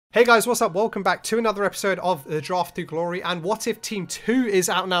Hey guys, what's up? Welcome back to another episode of the Draft to Glory. And what if Team 2 is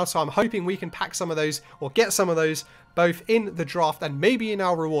out now? So I'm hoping we can pack some of those or get some of those both in the draft and maybe in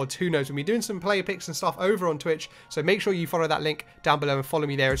our rewards. Who knows? We'll be doing some player picks and stuff over on Twitch. So make sure you follow that link down below and follow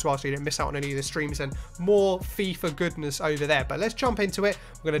me there as well so you don't miss out on any of the streams and more FIFA goodness over there. But let's jump into it.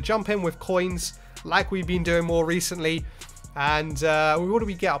 We're going to jump in with coins like we've been doing more recently. And what do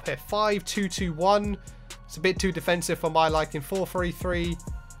we get up here? 5-2-2-1. It's a bit too defensive for my liking. 4-3-3.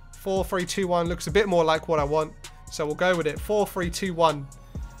 4-3-2-1 looks a bit more like what I want, so we'll go with it. 4-3-2-1.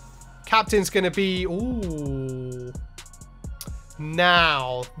 Captain's going to be... Ooh.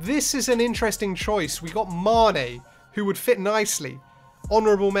 Now, this is an interesting choice. We got Mane, who would fit nicely.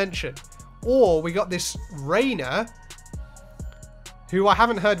 Honourable mention. Or we got this Reina, who I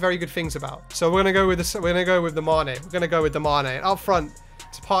haven't heard very good things about. So we're going to go with the Mane. We're going to go with the Mane. And up front,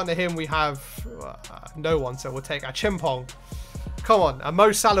 to partner him, we have no one, so we'll take a Chimpong. Come on, a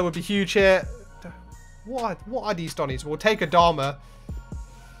Mo Salah would be huge here. What are these Donnies? We'll take a Dharma.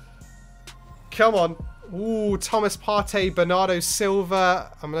 Come on. Ooh, Thomas Partey, Bernardo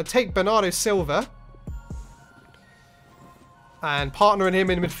Silva. I'm going to take Bernardo Silva. And partnering him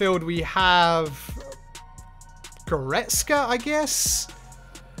in midfield, we have Goretzka, I guess.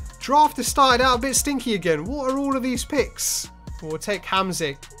 Draft has started out a bit stinky again. What are all of these picks? We'll take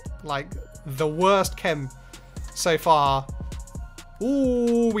Hamzik, like the worst chem so far.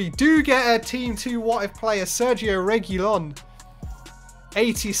 Ooh, we do get a Team 2 What If player, Sergio Reguilon.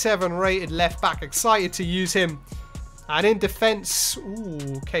 87 rated left back. Excited to use him. And in defense,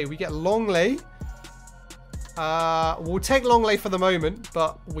 ooh, okay, we get Longley. We'll take Longley for the moment,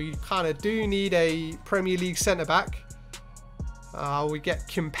 but we kind of do need a Premier League centre-back. We get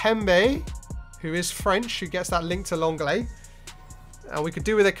Kimpembe, who is French, who gets that link to Longley. And we could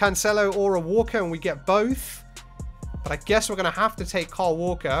do with a Cancelo or a Walker, and we get both. But I guess we're going to have to take Carl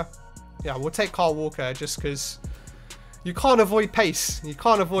Walker. Yeah, we'll take Carl Walker just because you can't avoid pace. You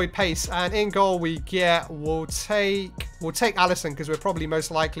can't avoid pace. And in goal we get, we'll take Alisson because we're probably most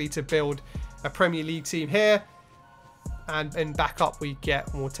likely to build a Premier League team here. And in backup we'll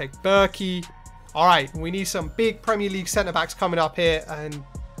take Berkey. All right, we need some big Premier League centre-backs coming up here. And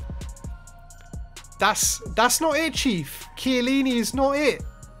that's not it, Chief. Chiellini is not it.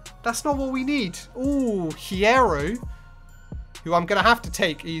 That's not what we need. Ooh, Hierro, who I'm going to have to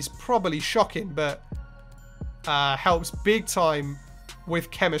take. He's probably shocking, but helps big time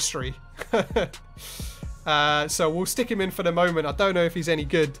with chemistry. So we'll stick him in for the moment. I don't know if he's any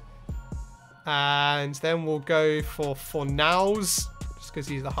good. And then we'll go for Fornals, just because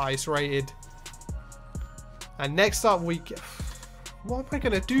he's the highest rated. And next up, we get... What am I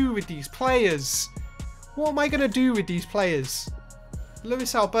going to do with these players? What am I going to do with these players?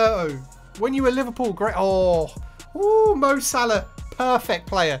 Luis Alberto, when you were Liverpool, great. Oh, ooh, Mo Salah, perfect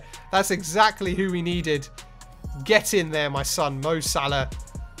player. That's exactly who we needed. Get in there, my son, Mo Salah.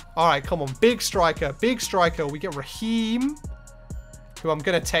 All right, come on, big striker, big striker. We get Raheem, who I'm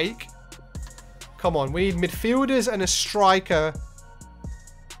going to take. Come on, we need midfielders and a striker.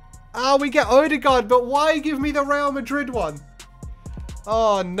 Ah, we get Odegaard, but why give me the Real Madrid one?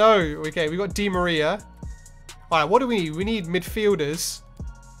 Oh, no. Okay, we got Di Maria. Alright, what do we need? We need midfielders.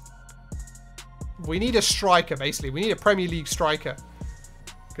 We need a striker, basically. We need a Premier League striker.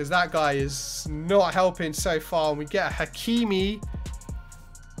 Because that guy is not helping so far. And we get a Hakimi.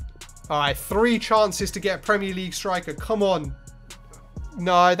 Alright, 3 chances to get a Premier League striker. Come on.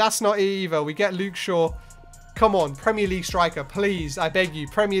 No, that's not it either. We get Luke Shaw. Come on, Premier League striker, please. I beg you,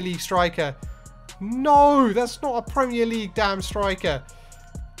 Premier League striker. No, that's not a Premier League damn striker.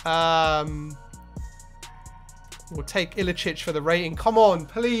 We'll take Ilicic for the rating. Come on,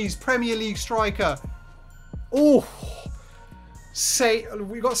 please. Premier League striker. Oh.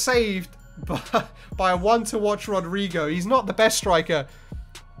 We got saved by a one-to-watch Rodrigo. He's not the best striker,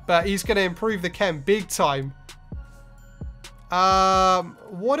 but he's going to improve the chem big time.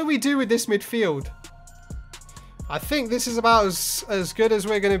 What do we do with this midfield? I think this is about as good as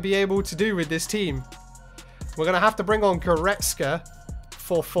we're going to be able to do with this team. We're going to have to bring on Goretzka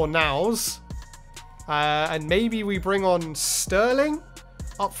for Fornals. And maybe we bring on Sterling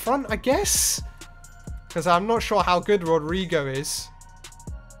up front, I guess. Because I'm not sure how good Rodrigo is.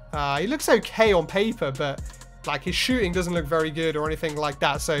 He looks okay on paper, but like his shooting doesn't look very good or anything like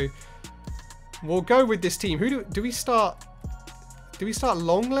that. So we'll go with this team. Who do we start? Do we start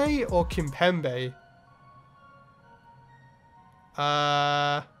Longley or Kimpembe?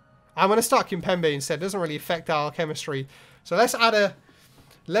 I'm going to start Kimpembe instead. It doesn't really affect our chemistry. So let's add a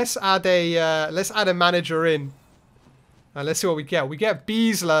manager in. And let's see what we get. We get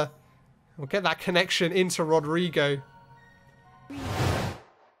Beasler. We'll get that connection into Rodrigo.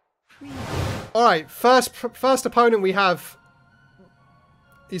 All right, first opponent we have.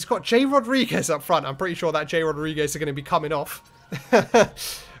 He's got Jay Rodriguez up front. I'm pretty sure that Jay Rodriguez is going to be coming off.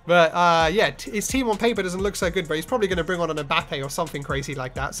 But yeah, his team on paper doesn't look so good, but he's probably going to bring on an Mbappe or something crazy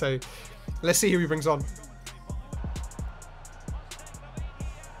like that. So let's see who he brings on.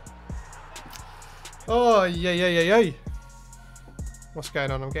 Oh, yeah. What's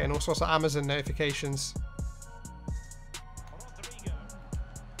going on? I'm getting all sorts of Amazon notifications.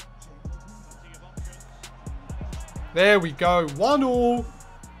 There we go. 1-1.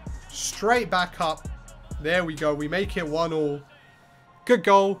 Straight back up. There we go. We make it 1-1. Good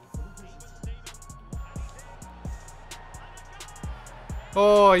goal.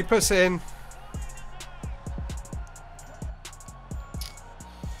 Oh, he puts it in.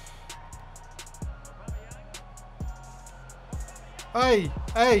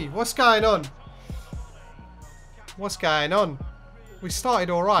 Hey, what's going on? What's going on? We started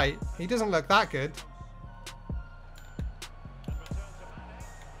all right. He doesn't look that good.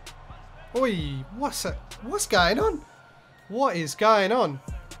 Oi, what's going on? What is going on?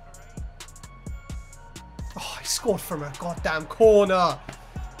 Oh, he scored from a goddamn corner.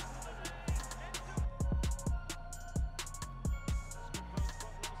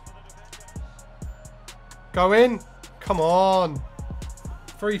 Go in. Come on.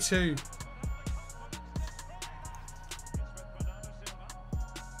 3-2.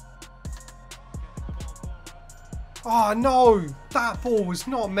 Oh no, that ball was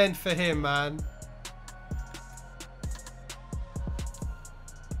not meant for him, man.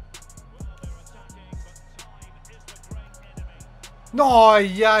 No,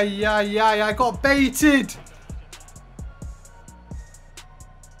 yeah, I got baited.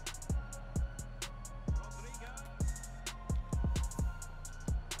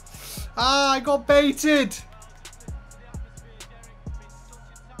 Ah, I got baited.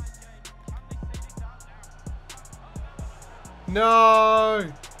 No.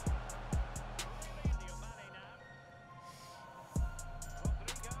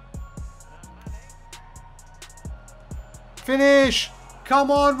 Finish.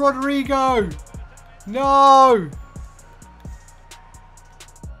 Come on, Rodrigo. No.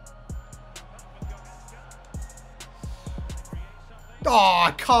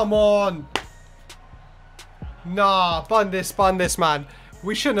 Oh, come on. Nah, bun this, man.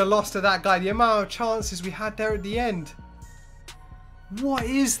 We shouldn't have lost to that guy. The amount of chances we had there at the end. What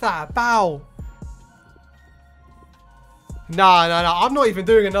is that? Bow. Nah. I'm not even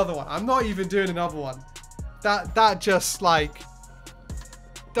doing another one. That just like...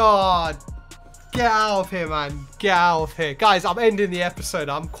 God. Get out of here, man. Get out of here. Guys, I'm ending the episode.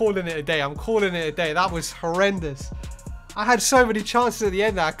 I'm calling it a day. That was horrendous. I had so many chances at the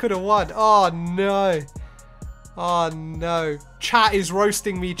end that I could have won. Oh, no. Oh, no. Chat is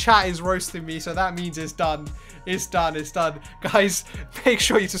roasting me. So that means it's done. It's done. Guys, make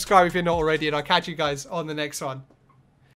sure you subscribe if you're not already. And I'll catch you guys on the next one.